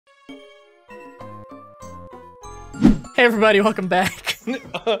Hey everybody, welcome back.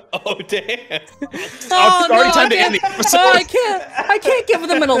 Oh damn! Oh, already no, time to end the episode. Oh, I can't give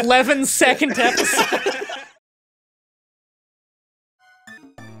them an 11-second episode.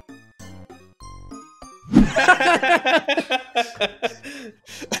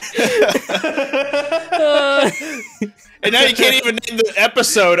 And now you can't even name the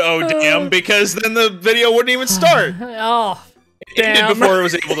episode "Oh damn" because then the video wouldn't even start. Oh, It ended damn. before it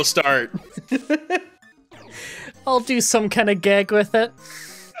was able to start. I'll do some kind of gag with it.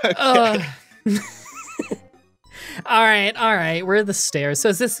 All right. Where are the stairs? So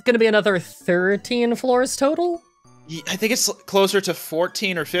is this going to be another 13 floors total? I think it's closer to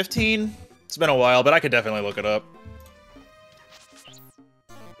 14 or 15. It's been a while, but I could definitely look it up.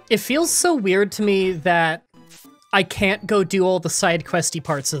 It feels so weird to me that I can't go do all the side questy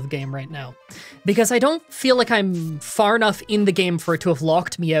parts of the game right now. Because I don't feel like I'm far enough in the game for it to have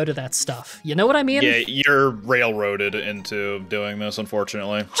locked me out of that stuff. You know what I mean? Yeah, you're railroaded into doing this,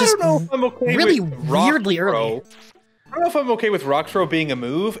 unfortunately. Just I don't know if I'm okay really with rock weirdly throw. early. I don't know if I'm okay with rock throw being a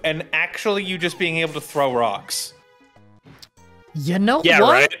move and actually you just being able to throw rocks. You know Yeah,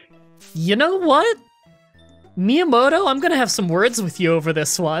 what? right? You know what? Miyamoto, I'm gonna have some words with you over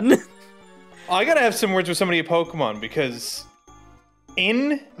this one. I gotta have some words with somebody at Pokemon because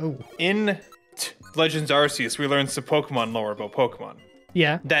in Legends Arceus we learned some Pokemon lore about Pokemon.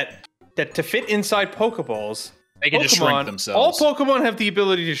 Yeah. That to fit inside Pokeballs, They can just shrink themselves. all Pokemon have the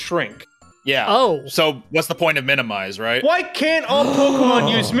ability to shrink. Yeah. Oh. So what's the point of minimize, right? Why can't all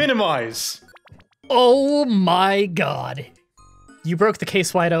Pokemon use minimize? Oh my god. You broke the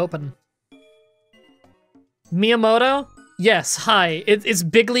case wide open. Miyamoto? Yes, hi. It's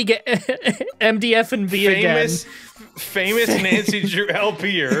Big League MDF and B again. Famous Nancy Drew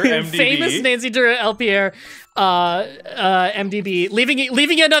LPer, MDB. Famous Nancy Drew LPer, MDB.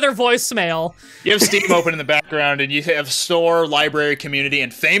 Leaving you another voicemail. You have Steam open in the background, and you have store, library, community,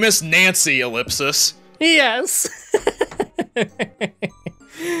 and famous Nancy ellipsis. Yes.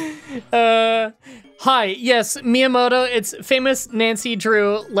 Hi, yes, Miyamoto, it's famous Nancy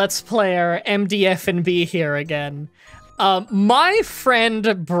Drew Let's Player MDF and B here again. My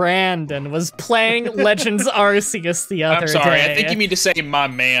friend Brandon was playing Legends Arceus the other day. I'm sorry, I think you mean to say my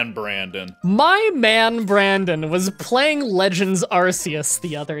man, Brandon. My man Brandon was playing Legends Arceus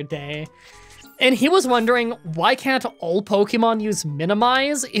the other day, and he was wondering, why can't all Pokemon use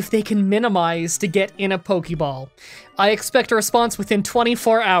minimize if they can minimize to get in a Pokeball? I expect a response within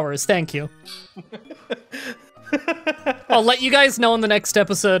 24 hours, thank you. I'll let you guys know in the next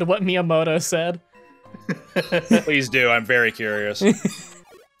episode what Miyamoto said. Please do, I'm very curious.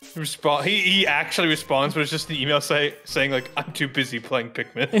 He actually responds, but it's just the email saying like, I'm too busy playing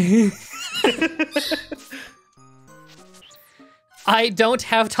Pikmin. I don't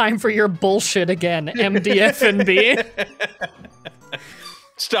have time for your bullshit again, MDF and B.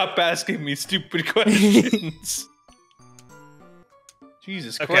 Stop asking me stupid questions.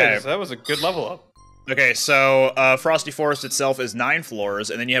 Jesus Christ, Okay. that was a good level up. Okay, so Frosty Forest itself is 9 floors,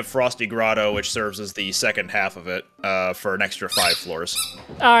 and then you have Frosty Grotto, which serves as the second half of it, for an extra 5 floors.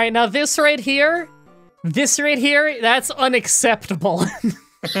 Alright, now this right here, that's unacceptable.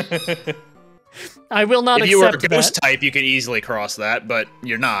 I will not If you were a accept ghost that. type, you could easily cross that, but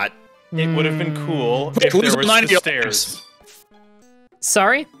you're not. It would have been cool if Lose there was 9 of the your stairs.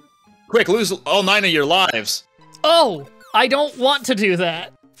 Sorry? Quick, lose all 9 of your lives. Oh, I don't want to do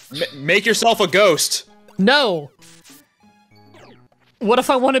that. Make yourself a ghost. No. What if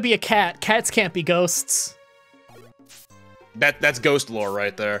I want to be a cat? Cats can't be ghosts. That's ghost lore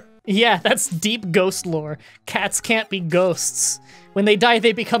right there. Yeah, that's deep ghost lore. Cats can't be ghosts. When they die,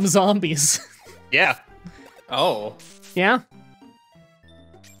 they become zombies. Yeah. Oh. Yeah?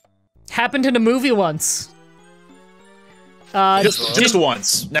 Happened in a movie once. Just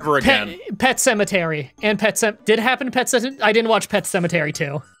once, never again. Pet Cemetery. And did it happen in Pet Cemetery? I didn't watch Pet Cemetery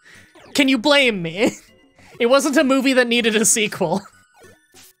 2. Can you blame me? It wasn't a movie that needed a sequel.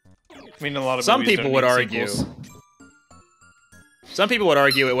 I mean, a lot of Some movies people don't would need argue. sequels. Some people would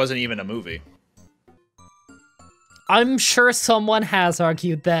argue it wasn't even a movie. I'm sure someone has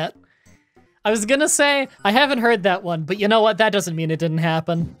argued that. I was gonna say, I haven't heard that one, but you know what? That doesn't mean it didn't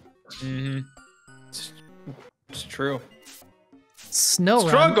happen. Mm-hmm. It's true. Snow Run.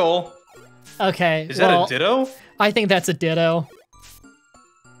 Struggle? Okay, Is that a ditto? I think that's a ditto.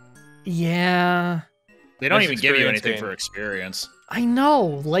 Yeah. They don't Nice even give you experience anything game. for experience. I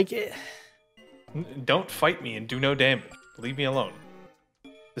know, like... Don't fight me and do no damage. Leave me alone.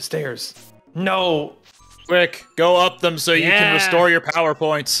 The stairs. No! Quick, go up them so you can Yeah. restore your power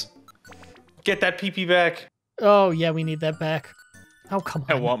points. Get that PP back. Oh, yeah, we need that back. Oh, come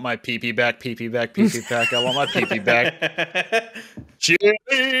I on. want my pee-pee back, pee-pee back, pee-pee back. I want my pee-pee back.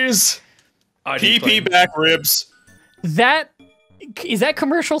 Cheese! Pee-pee back ribs. Is that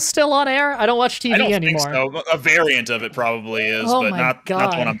commercial still on air? I don't watch TV I don't anymore. think so. A variant of it probably is, Oh but my not the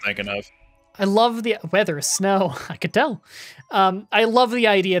God. one I'm thinking of. I love the weather, snow. I could tell. I love the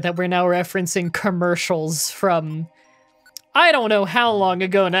idea that we're now referencing commercials from I don't know how long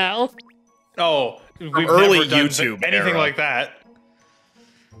ago now. Oh, we've early never done YouTube anything era. like that.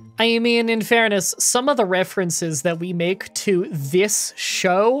 I mean, in fairness, some of the references that we make to this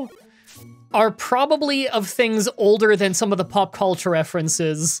show are probably of things older than some of the pop culture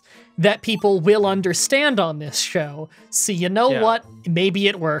references that people will understand on this show. So you know Yeah. what? Maybe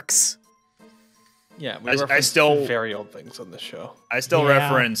it works. Yeah, we I reference still- very old things on this show. I still Yeah.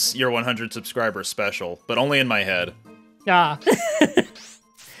 reference your 100 subscriber special, but only in my head. Ah.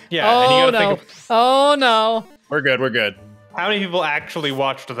 Yeah, and you Oh gotta no. think of Oh no. We're good. how many people actually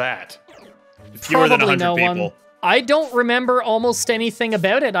watched that. Fewer than Probably 100 no people. one. I don't remember almost anything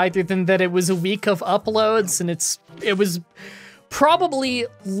about it other than that it was a week of uploads and it was probably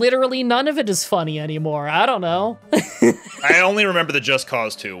literally none of it is funny anymore. I don't know. I only remember the Just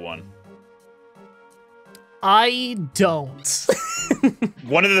Cause 2 one. I don't.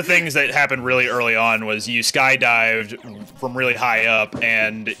 One of the things that happened really early on was you skydived from really high up,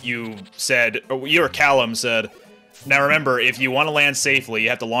 and you said, or you or Callum said, now remember, if you want to land safely, you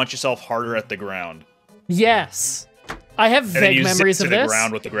have to launch yourself harder at the ground. Yes. I have And then vague you memories zip of to the this.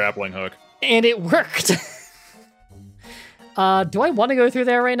 ground with the grappling hook. And it worked. Do I want to go through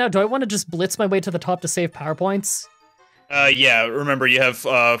there right now? Do I want to just blitz my way to the top to save PowerPoints? Yeah, remember, you have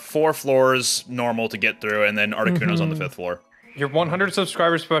 4 floors normal to get through, and then Articuno's on the 5th floor. Your 100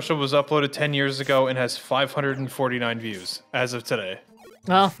 subscriber special was uploaded 10 years ago and has 549 views as of today.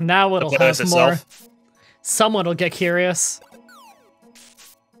 Well, now it'll The have place more. itself? Someone will get curious.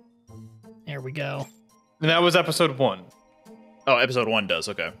 There we go. And that was episode 1. Oh, episode 1 does,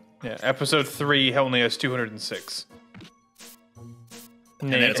 okay. Yeah, episode 3 only has 206.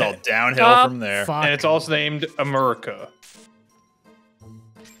 And then it's all downhill from there. Fuck. And it's also named America.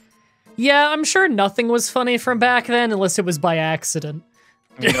 Yeah, I'm sure nothing was funny from back then unless it was by accident.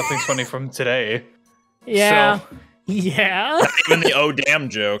 I mean, nothing's funny from today. Yeah. So- Yeah. Even the oh damn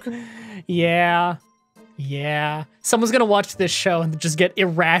joke. Yeah. Yeah. Someone's gonna watch this show and just get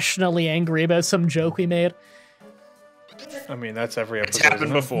irrationally angry about some joke we made. I mean, that's every It's episode. happened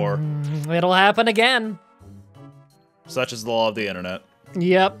isn't it? before. It'll happen again. Such is the law of the internet.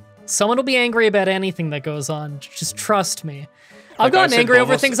 Yep. Someone will be angry about anything that goes on. Just trust me. I've Like I gotten said, angry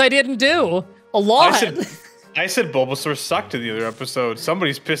over Bulbasaur- things I didn't do. A lot. I said Bulbasaur sucked in the other episode.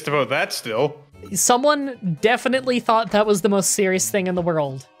 Somebody's pissed about that still. Someone definitely thought that was the most serious thing in the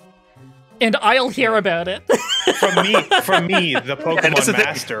world. And I'll hear about it. From me, the And that's Pokemon the thing.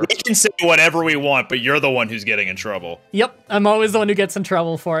 Master. We can say whatever we want, but you're the one who's getting in trouble. Yep, I'm always the one who gets in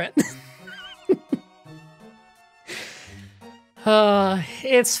trouble for it.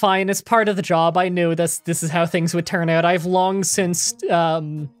 It's fine. It's part of the job. I knew this is how things would turn out. I've long since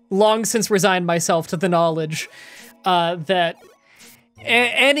resigned myself to the knowledge that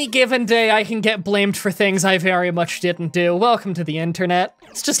any given day I can get blamed for things I very much didn't do. Welcome to the internet.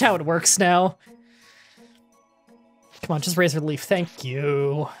 It's just how it works now. Come on, just Razor Leaf. Thank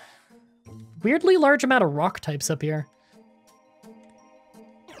you. Weirdly large amount of rock types up here.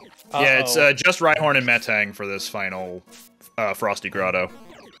 Yeah, it's just Rhyhorn and Metang for this final Frosty Grotto.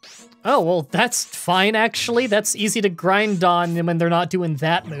 Oh, well, that's fine, actually. That's easy to grind on when they're not doing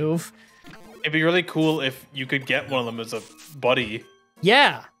that move. It'd be really cool if you could get one of them as a buddy.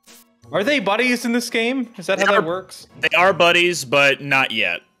 Yeah. Are they buddies in this game? Is that how that works? They are buddies, but not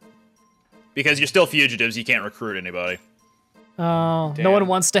yet. Because you're still fugitives, you can't recruit anybody. Oh, Damn. no one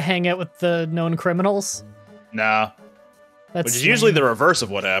wants to hang out with the known criminals? Nah. That's Which is usually the reverse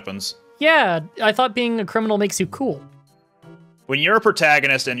of what happens. Yeah, I thought being a criminal makes you cool. When you're a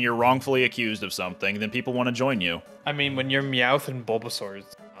protagonist and you're wrongfully accused of something, then people want to join you. I mean, when you're Meowth and Bulbasaur,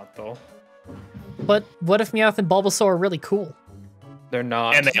 it's not, though. But what if Meowth and Bulbasaur are really cool? They're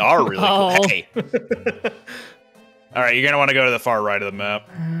not. And they are really Oh. cool. Hey! Alright, you're gonna want to go to the far right of the map.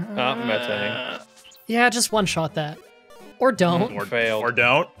 Metang. Yeah, just one-shot that. Or don't. Or failed. Or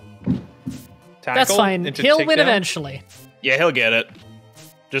don't. Tackle That's fine. into He'll win takedown? eventually. Yeah, he'll get it.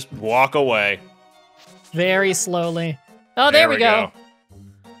 Just walk away. Very slowly. Oh, there we go.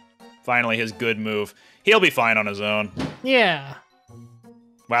 Finally, his good move. He'll be fine on his own. Yeah.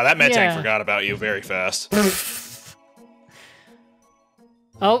 Wow, that Metang Yeah. forgot about you very fast.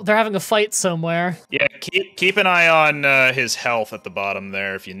 Oh, they're having a fight somewhere. Yeah, keep an eye on his health at the bottom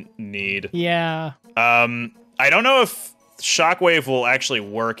there if you need. Yeah. I don't know if Shockwave will actually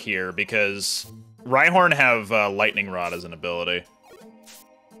work here because Rhyhorn have Lightning Rod as an ability.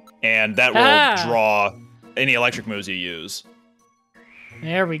 And that will draw any electric moves you use.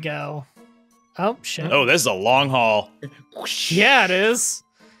 There we go. Oh, shit. Oh, this is a long haul. Yeah, it is.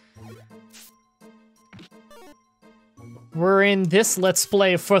 We're in this Let's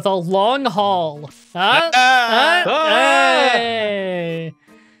Play for the long haul. Hey!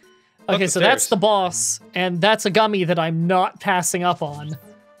 Okay, so that's the boss, and that's a gummy that I'm not passing up on.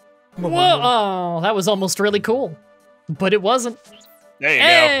 Whoa! Oh, that was almost really cool. But it wasn't. There you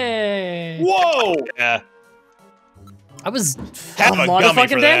Hey! go. Whoa! Yeah. I was Have a a lot of gummy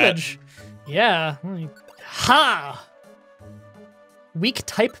fucking for that. damage. Yeah. Ha! Weak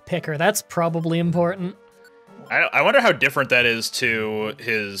type picker, that's probably important. I wonder how different that is to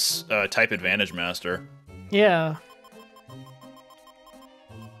his type advantage master. Yeah.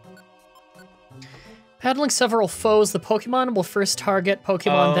 Battling several foes, the Pokemon will first target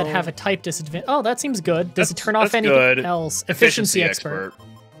Pokemon that have a type disadvantage. Oh, that seems good. Does it turn off anything good. else? Efficiency expert.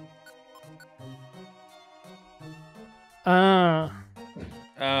 Oh.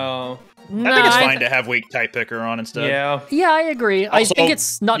 I think it's fine to have weak type picker on instead. Yeah. Yeah, I agree. I Also, think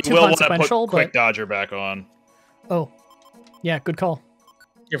it's not too you will consequential, want to put Quick but Dodger back on. oh, yeah, good call.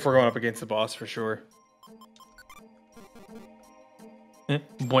 If we're going up against the boss, for sure.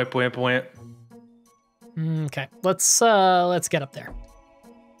 Boing, boing, boing. Okay, let's get up there.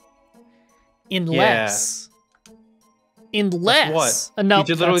 Unless, What? no, He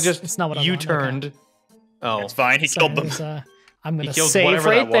did literally that's just not what I want. U-turned. Okay. Oh. It's fine. He Sorry, killed them. I'm gonna killed save whatever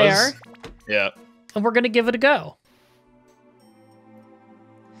right that was. there, Yeah. and we're gonna give it a go.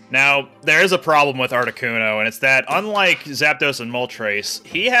 Now, there is a problem with Articuno, and it's that, unlike Zapdos and Moltres,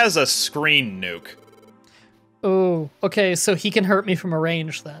 he has a screen nuke. Oh, okay, so he can hurt me from a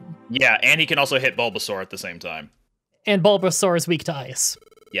range then. Yeah, and he can also hit Bulbasaur at the same time. And Bulbasaur is weak to ice.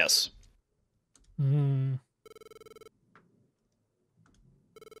 Yes. Hmm.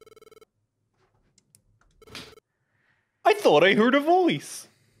 I thought I heard a voice.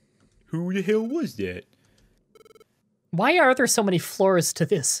 Who the hell was that? Why are there so many floors to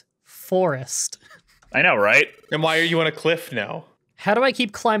this forest? I know, right? And why are you on a cliff now? How do I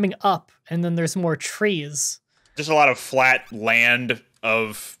keep climbing up and then there's more trees? Just a lot of flat land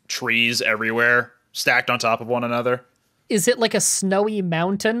of trees everywhere, stacked on top of one another. Is it like a snowy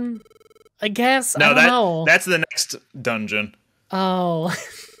mountain? I guess? No, I don't know. that's the next dungeon. Oh.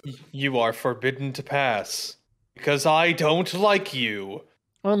 You are forbidden to pass. Because I don't like you.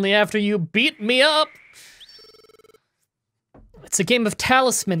 Only after you beat me up. It's a game of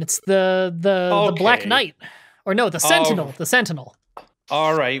Talisman. It's the Black Okay. Knight. Or no, the Sentinel. The Sentinel.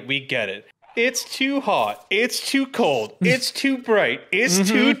 Alright, we get it. It's too hot. It's too cold. It's too bright. It's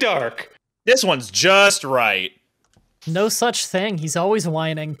too dark. This one's just right. No such thing. He's always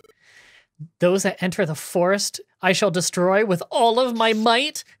whining. Those that enter the forest, I shall destroy with all of my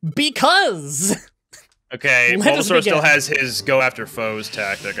might, because... Okay, Let us Bulbasaur still begin. has his go after foes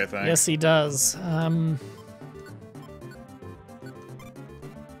tactic, I think. Yes, he does.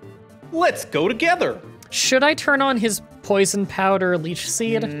 Let's go together. Should I turn on his poison powder leech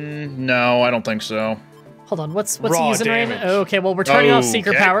seed? No, I don't think so. Hold on, what's he Raw using right damage. now? Okay, well, we're turning off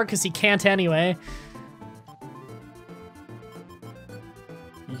Seeker Okay. Power because he can't anyway.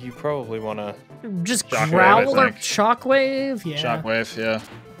 You probably want to... Just Shockwave, growl I or think. shockwave? Yeah. Shockwave, yeah.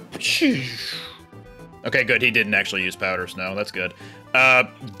 Okay, good. He didn't actually use Powder Snow. That's good.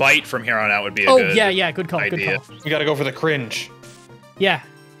 Bite from here on out would be a good yeah, good call, idea. good call. You gotta go for the cringe. Yeah.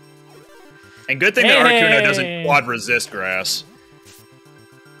 And good thing that Articuno Hey. doesn't quad resist grass.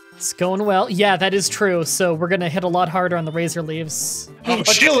 It's going well. Yeah, that is true. So we're gonna hit a lot harder on the Razor Leaves. Oh,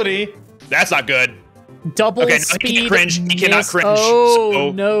 shit. Agility. That's not good. Double Okay, no, he speed. can't cringe. He cannot miss- cringe, Oh,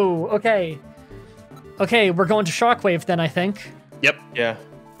 so- no. Okay. Okay, we're going to Shockwave then, I think. Yep. Yeah.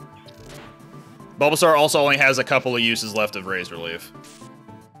 Bulbasaur also only has a couple of uses left of Razor Leaf.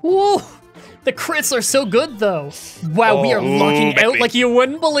 Woo! The crits are so good, though. Wow, we are Ooh, lucking out baby. like you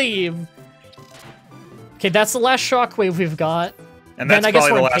wouldn't believe. Okay, that's the last Shockwave we've got. And Then that's I guess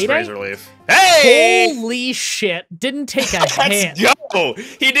probably we're the in last Payday? Razor Leaf. Hey! Holy shit. Didn't take a Let's hand. go!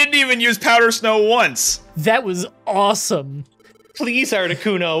 He didn't even use Powder Snow once. That was awesome. Please,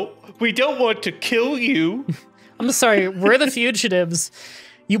 Articuno. We don't want to kill you. I'm sorry, we're the fugitives.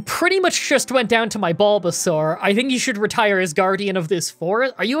 You pretty much just went down to my Bulbasaur. I think you should retire as guardian of this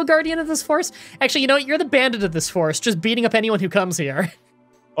forest. Are you a guardian of this forest? Actually, you know what? You're the bandit of this forest, just beating up anyone who comes here.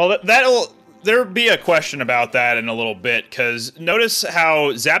 Well, there'll be a question about that in a little bit, because notice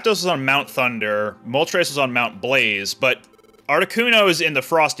how Zapdos is on Mount Thunder, Moltres is on Mount Blaze, but Articuno is in the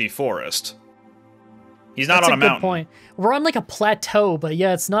Frosty Forest. He's not That's on a a good mountain. point. We're on like a plateau, but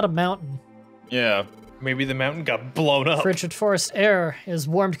yeah, it's not a mountain. Yeah. Maybe the mountain got blown up. Frigid forest air is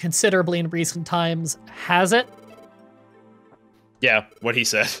warmed considerably in recent times. Has it? Yeah, what he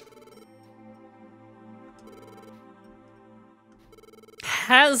said.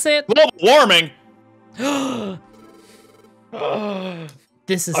 Has it? Global warming!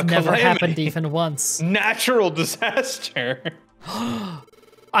 This has A never calamity. happened even once. Natural disaster.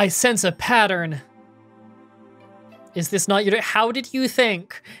 I sense a pattern. Is this not your? How did you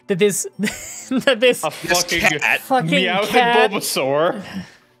think that this that this A fucking cat. fucking Meowth cat? and Bulbasaur.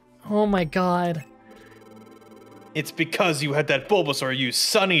 Oh my god! It's because you had that Bulbasaur use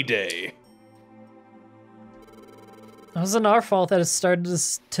Sunny Day. It wasn't our fault that it started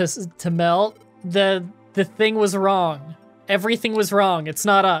to melt. The thing was wrong. Everything was wrong. It's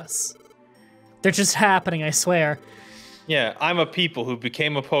not us. They're just happening. I swear. Yeah, I'm a people who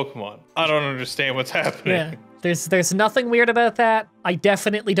became a Pokemon. I don't understand what's happening. Yeah. There's nothing weird about that. I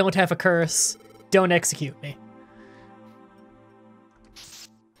definitely don't have a curse. Don't execute me.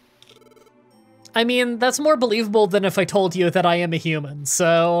 I mean, that's more believable than if I told you that I am a human,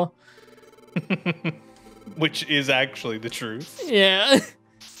 so... Which is actually the truth. Yeah.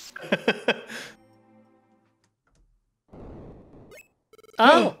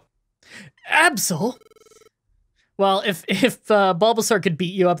 Oh! Absol? Well, if Bulbasaur could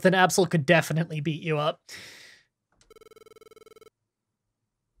beat you up, then Absol could definitely beat you up.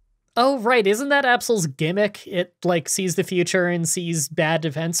 Oh, right, isn't that Absol's gimmick? It, like, sees the future and sees bad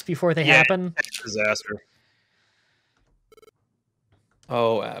events before they happen? Disaster.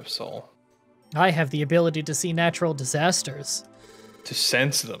 Oh, Absol. I have the ability to see natural disasters. To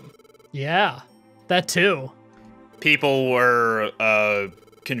sense them. Yeah, that too. People were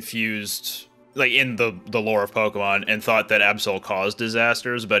confused, like in the lore of Pokemon, and thought that Absol caused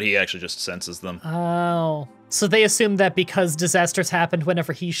disasters, but he actually just senses them. Oh. So they assumed that because disasters happened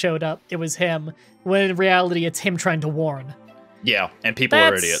whenever he showed up, it was him, when in reality it's him trying to warn. Yeah, and people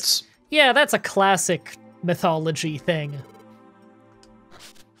are idiots. Yeah, that's a classic mythology thing.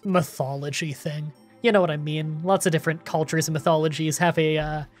 Mythology thing. You know what I mean. Lots of different cultures and mythologies have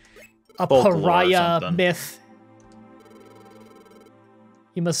a Folklore or pariah something. myth.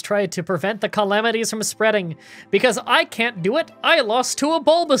 You must try to prevent the calamities from spreading. Because I can't do it, I lost to a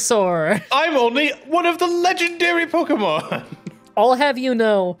Bulbasaur. I'm only one of the legendary Pokemon. I'll have you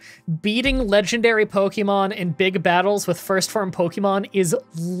know, beating legendary Pokemon in big battles with first form Pokemon is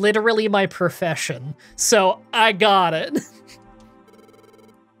literally my profession. So I got it.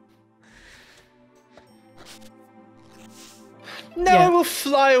 Now Yeah. I will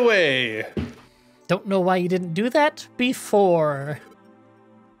fly away. Don't know why you didn't do that before.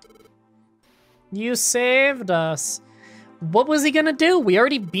 You saved us. What was he gonna do? We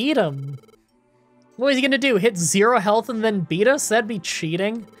already beat him. What was he gonna do? Hit 0 health and then beat us? That'd be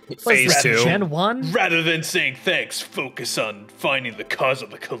cheating. Was Phase that 2. Gen 1? Rather than saying thanks, focus on finding the cause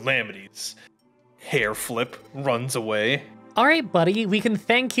of the calamities. Hair flip runs away. Alright, buddy, we can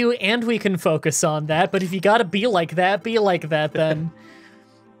thank you and we can focus on that, but if you gotta be like that then.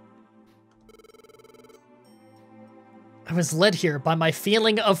 I was led here by my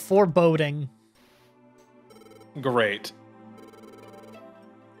feeling of foreboding. Great.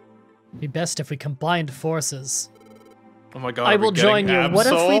 Be best if we combined forces. Oh my god. I are we will join you. getting What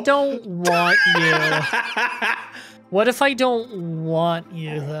if we Absol? don't want you? What if I don't want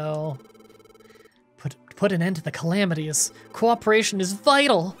you, though? Put an end to the calamities. Cooperation is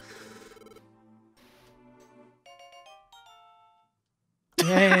vital.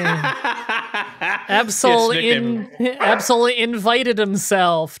 Yay. Absol, Yes, Absol invited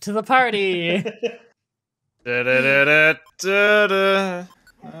himself to the party. Da-da-da-da-da-da.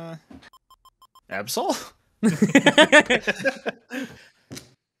 Absol?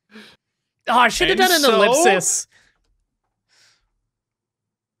 Oh, I should have And done an so- ellipsis.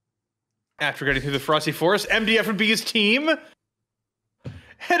 After getting through the frosty forest, MDF and B's team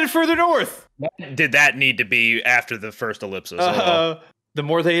headed further north. Did that need to be after the first ellipsis? The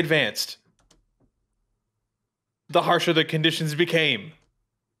more they advanced, the harsher the conditions became.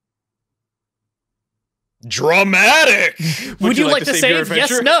 Dramatic! Would you like to save your save?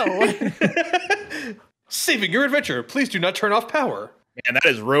 Yes, adventure? no. Saving your adventure. Please do not turn off power. Man, that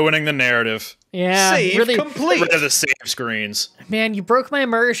is ruining the narrative. Yeah, Save really. complete. Get rid of the save screens. Man, you broke my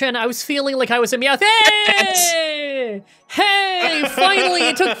immersion. I was feeling like I was in Meowth. Hey! Hey! Finally,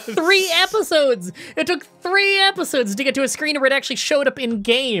 it took 3 episodes. It took 3 episodes to get to a screen where it actually showed up in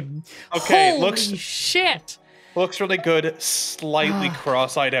game. Okay, Holy looks shit! Looks really good, slightly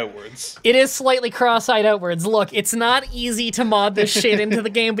cross-eyed outwards. It is slightly cross-eyed outwards. Look, it's not easy to mod this shit into the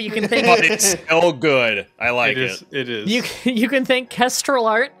game, but you can thank But it's still good. I like it. It is. you can thank Kestrel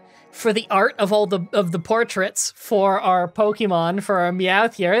Art for the art of all the portraits for our Pokemon, for our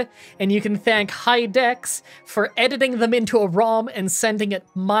Meowth here, and you can thank Hydex for editing them into a ROM and sending it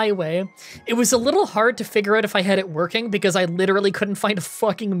my way. It was a little hard to figure out if I had it working because I literally couldn't find a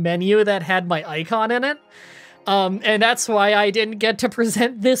fucking menu that had my icon in it. And that's why I didn't get to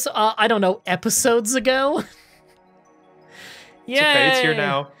present this, I don't know, episodes ago. It's okay, it's here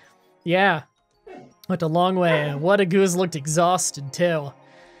now. Yeah. Went a long way. Whattagoose looked exhausted, too.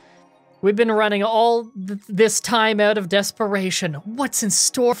 We've been running all this time out of desperation. What's in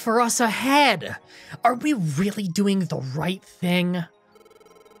store for us ahead? Are we really doing the right thing?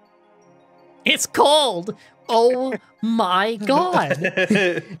 It's cold! Oh my god!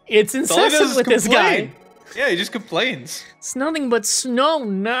 It's incessant with this guy. Yeah, he just complains. It's nothing but snow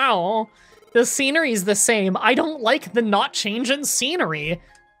now. The scenery's the same. I don't like the not change in scenery.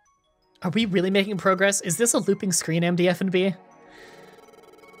 Are we really making progress? Is this a looping screen, MDF and B?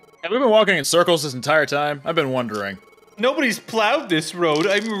 Have we been walking in circles this entire time? I've been wondering. Nobody's plowed this road.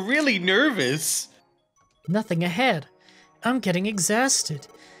 I'm really nervous. Nothing ahead. I'm getting exhausted.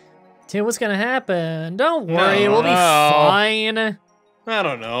 Tell what's gonna happen. Don't worry, we'll be fine. I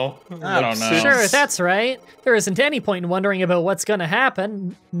don't know. I don't know. Sure, that's right. There isn't any point in wondering about what's gonna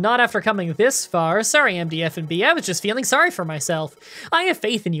happen. Not after coming this far. Sorry, MDF and B. I was just feeling sorry for myself. I have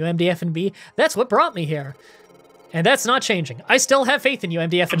faith in you, MDF and B. That's what brought me here. And that's not changing. I still have faith in you,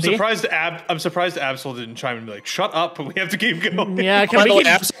 MDF and B. I'm surprised Absol didn't chime in and be like, shut up, we have to keep going. Yeah, By the way,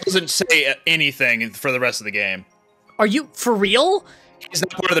 Absol doesn't say anything for the rest of the game. Are you for real? He's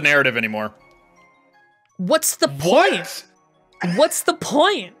not part of the narrative anymore. What's the point? What's the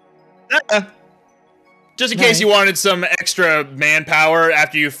point? Just in case you wanted some extra manpower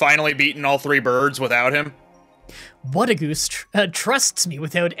after you've finally beaten all 3 birds without him. Whattagoose trusts me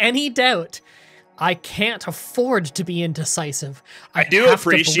without any doubt. I can't afford to be indecisive. I do have to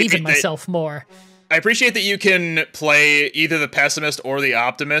believe in myself more. I appreciate that you can play either the pessimist or the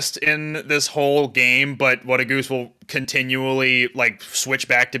optimist in this whole game, but Whattagoose will continually like switch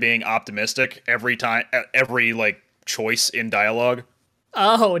back to being optimistic every time, every like choice in dialogue.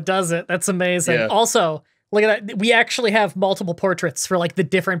 Oh, does it? That's amazing. Yeah. Also, look at that. We actually have multiple portraits for like the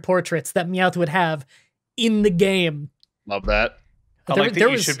different portraits that Meowth would have in the game. Love that. I like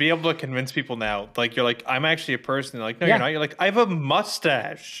that you should be able to convince people now. Like, you're like, I'm actually a person. They're like, no, you're not. You're like, I have a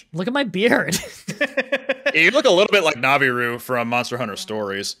mustache. Look at my beard. Yeah, you look a little bit like Naviru from Monster Hunter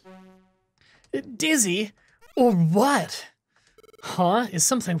Stories. Dizzy? Or what? Huh? Is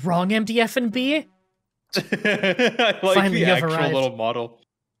something wrong, MDF and B? I like Finally, the actual arrived. little model.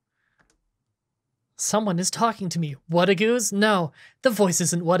 Someone is talking to me. Whattagoose? No, the voice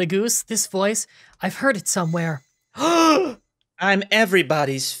isn't Whattagoose. This voice, I've heard it somewhere. I'm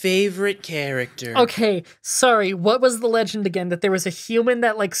everybody's favorite character. Okay, sorry, what was the legend again? That there was a human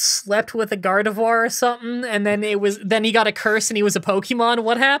that, like, slept with a Gardevoir or something, and then then he got a curse and he was a Pokemon?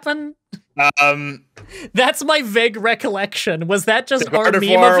 What happened? That's my vague recollection. Was that just our meme of it?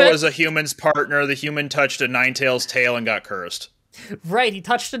 Gardevoir was a human's partner. The human touched a Ninetales tail and got cursed. Right, he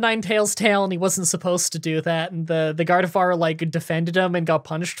touched a Ninetales tail and he wasn't supposed to do that, and the Gardevoir, like, defended him and got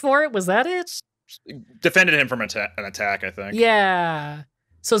punished for it? Was that it? Defended him from an attack, I think. Yeah.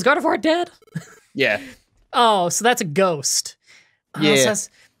 So is Gardevoir dead? Yeah. Oh, so that's a ghost. Yeah. So that's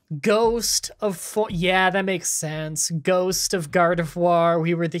ghost of... Yeah, that makes sense. Ghost of Gardevoir.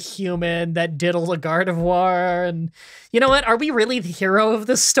 We were the human that diddled a Gardevoir. And you know what? Are we really the hero of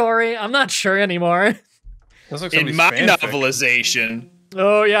this story? I'm not sure anymore. Like in my novelization.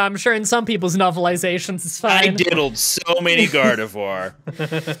 Oh, yeah, I'm sure in some people's novelizations it's fine. I diddled so many Gardevoir.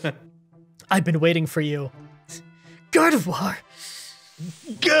 I've been waiting for you. Gardevoir!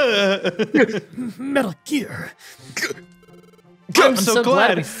 Metal Gear. I'm so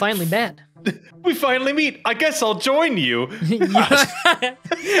glad we finally met. We finally meet. I guess I'll join you.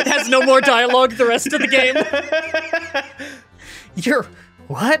 It has no more dialogue the rest of the game. You're...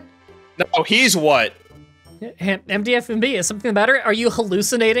 what? No, he's what? MDF and B, is something better? Are you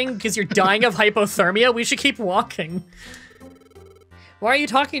hallucinating because you're dying of hypothermia? We should keep walking. Why are you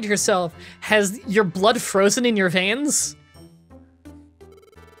talking to yourself? Has your blood frozen in your veins?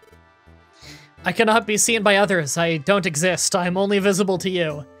 I cannot be seen by others. I don't exist. I'm only visible to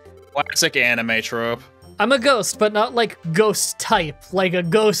you. Classic anime trope. I'm a ghost, but not like ghost type, like a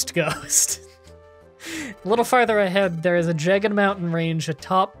ghost ghost. A little farther ahead, there is a jagged mountain range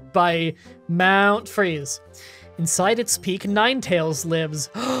atop by Mount Freeze. Inside its peak, Ninetales lives.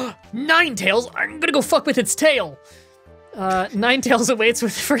 Ninetales, I'm gonna go fuck with its tail. Ninetales awaits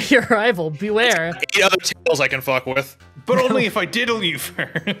for your arrival. Beware. 8 other tails I can fuck with. But only if I diddle you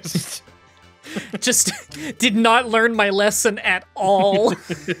first. Just did not learn my lesson at all.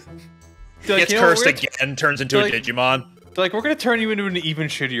 Gets cursed again, turns into a Digimon. Like, we're gonna turn you into an even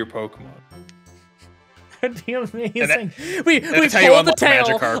shittier Pokemon. That'd be amazing. We That's how you pull the unlock tail.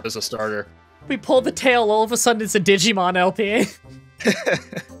 Magikarp as a starter. We pull the tail, all of a sudden it's a Digimon LP.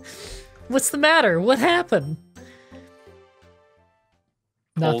 What's the matter? What happened?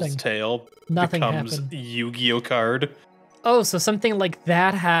 Nothing. Pulls tail Nothing becomes happened. Yu-Gi-Oh card. Oh, so something like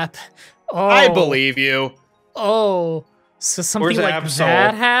that happened. Oh. I believe you. Oh, so something Where's like Absol?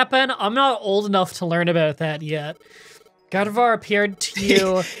 that happened? I'm not old enough to learn about that yet. Gardevoir appeared to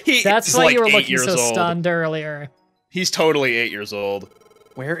you. That's He's why like you were 8 looking years so old. stunned earlier. He's totally 8 years old.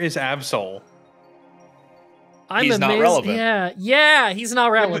 Where is Absol? I'm He's amazed. not relevant. Yeah, he's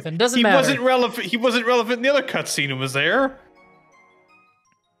not relevant. Doesn't he matter. wasn't relevant. He wasn't relevant in the other cutscene who was there.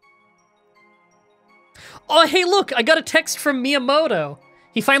 Oh, hey, look, I got a text from Miyamoto.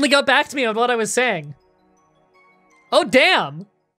 He finally got back to me on what I was saying. Oh, damn.